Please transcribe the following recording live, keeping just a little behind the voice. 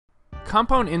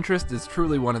Compound interest is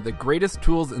truly one of the greatest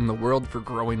tools in the world for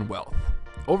growing wealth.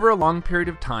 Over a long period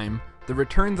of time, the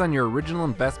returns on your original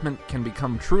investment can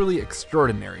become truly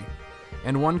extraordinary,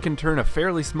 and one can turn a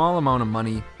fairly small amount of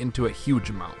money into a huge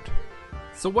amount.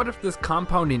 So what if this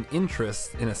compounding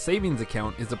interest in a savings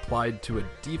account is applied to a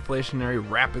deflationary,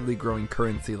 rapidly growing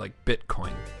currency like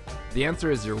Bitcoin? The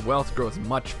answer is your wealth grows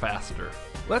much faster.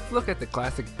 Let's look at the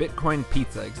classic Bitcoin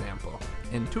pizza example.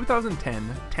 In 2010,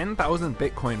 10,000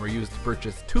 Bitcoin were used to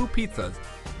purchase 2 pizzas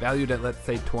valued at, let's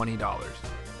say, $20.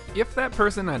 If that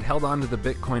person had held on to the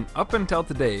Bitcoin up until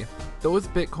today, those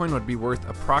Bitcoin would be worth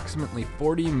approximately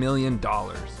 $40 million.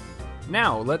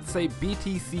 Now, let's say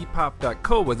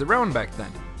Btcpop.co was around back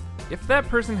then. If that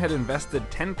person had invested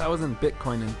 10,000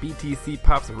 Bitcoin in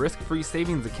Btcpop's risk-free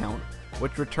savings account,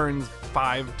 which returns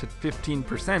 5 to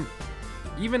 15%,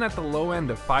 even at the low end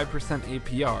of 5%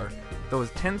 APR, those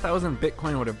 10,000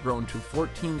 Bitcoin would have grown to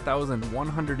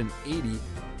 14,180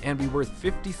 and be worth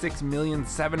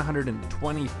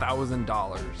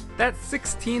 $56,720,000. That's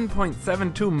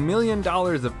 $16.72 million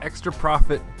of extra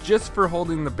profit just for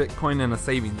holding the Bitcoin in a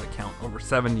savings account over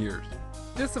 7 years.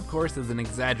 This, of course, is an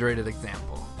exaggerated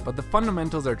example, but the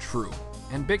fundamentals are true,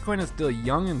 and Bitcoin is still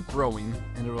young and growing,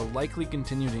 and it will likely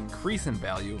continue to increase in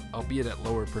value, albeit at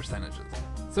lower percentages.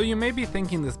 So you may be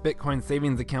thinking this Bitcoin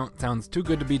savings account sounds too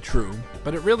good to be true,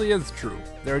 but it really is true.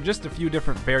 There are just a few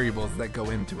different variables that go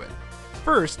into it.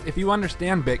 First, if you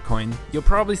understand Bitcoin, you'll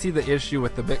probably see the issue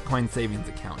with the Bitcoin savings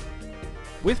account.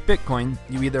 With Bitcoin,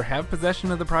 you either have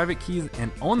possession of the private keys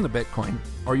and own the Bitcoin,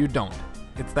 or you don't.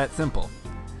 It's that simple.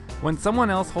 When someone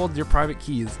else holds your private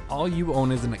keys, all you own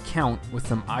is an account with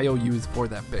some IOUs for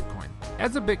that Bitcoin.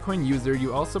 As a Bitcoin user,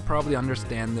 you also probably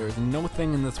understand there is no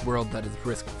thing in this world that is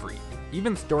risk-free,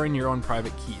 even storing your own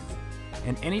private keys.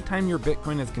 And anytime your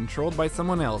Bitcoin is controlled by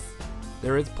someone else,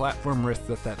 there is platform risk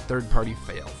that third party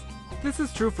fails. This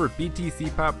is true for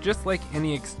Btcpop just like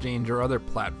any exchange or other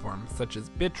platform, such as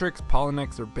Bittrex,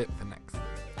 Poloniex, or Bitfinex.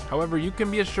 However, you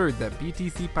can be assured that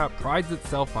Btcpop prides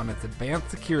itself on its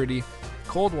advanced security,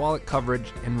 cold wallet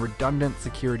coverage, and redundant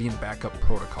security and backup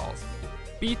protocols.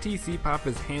 Btcpop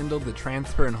has handled the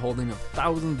transfer and holding of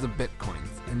thousands of Bitcoins,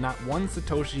 and not one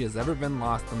Satoshi has ever been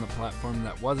lost on the platform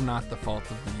that was not the fault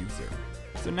of the user.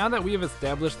 So now that we have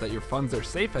established that your funds are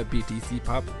safe at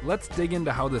Btcpop, let's dig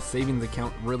into how the savings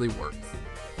account really works.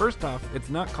 First off, it's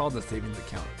not called a savings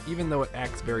account, even though it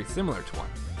acts very similar to one.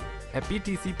 At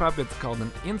Btcpop, it's called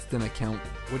an instant account,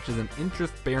 which is an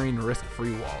interest-bearing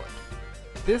risk-free wallet.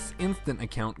 This instant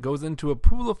account goes into a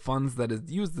pool of funds that is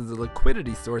used as a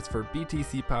liquidity source for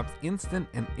Btcpop's instant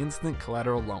and instant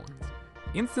collateral loans.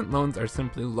 Instant loans are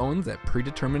simply loans at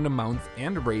predetermined amounts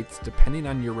and rates depending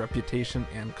on your reputation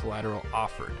and collateral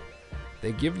offered.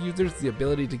 They give users the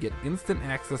ability to get instant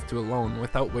access to a loan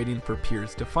without waiting for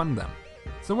peers to fund them.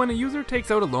 So when a user takes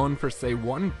out a loan for say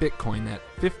 1 Bitcoin at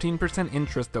 15%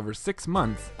 interest over 6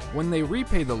 months, when they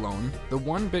repay the loan, the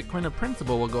 1 Bitcoin of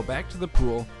principal will go back to the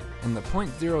pool and the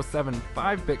 0.075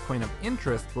 Bitcoin of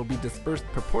interest will be dispersed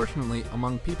proportionally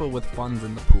among people with funds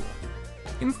in the pool.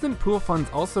 Instant pool funds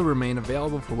also remain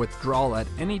available for withdrawal at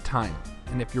any time,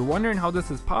 and if you're wondering how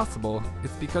this is possible,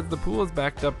 it's because the pool is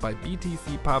backed up by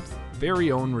Btcpop's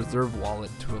very own reserve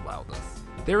wallet to allow this.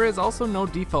 There is also no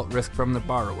default risk from the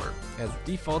borrower, as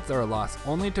defaults are a loss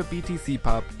only to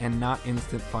Btcpop and not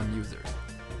instant fund users.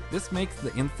 This makes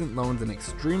the instant loans an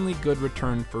extremely good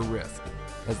return for risk,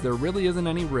 as there really isn't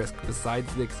any risk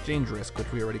besides the exchange risk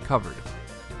which we already covered.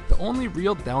 The only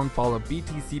real downfall of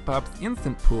Btcpop's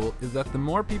instant pool is that the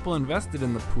more people invested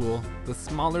in the pool, the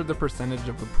smaller the percentage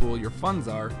of the pool your funds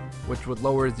are, which would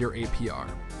lower your APR.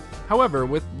 However,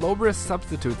 with low-risk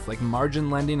substitutes like margin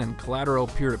lending and collateral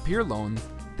peer-to-peer loans,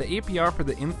 the APR for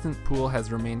the instant pool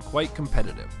has remained quite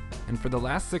competitive, and for the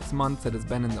last 6 months it has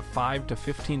been in the 5 to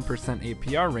 15%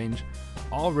 APR range,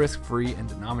 all risk-free and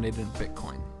denominated in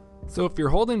Bitcoin. So if you're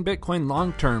holding Bitcoin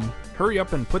long term, hurry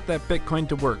up and put that Bitcoin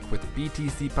to work with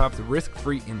Btcpop's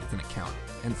risk-free instant account,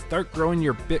 and start growing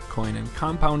your Bitcoin and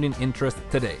compounding interest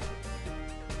today.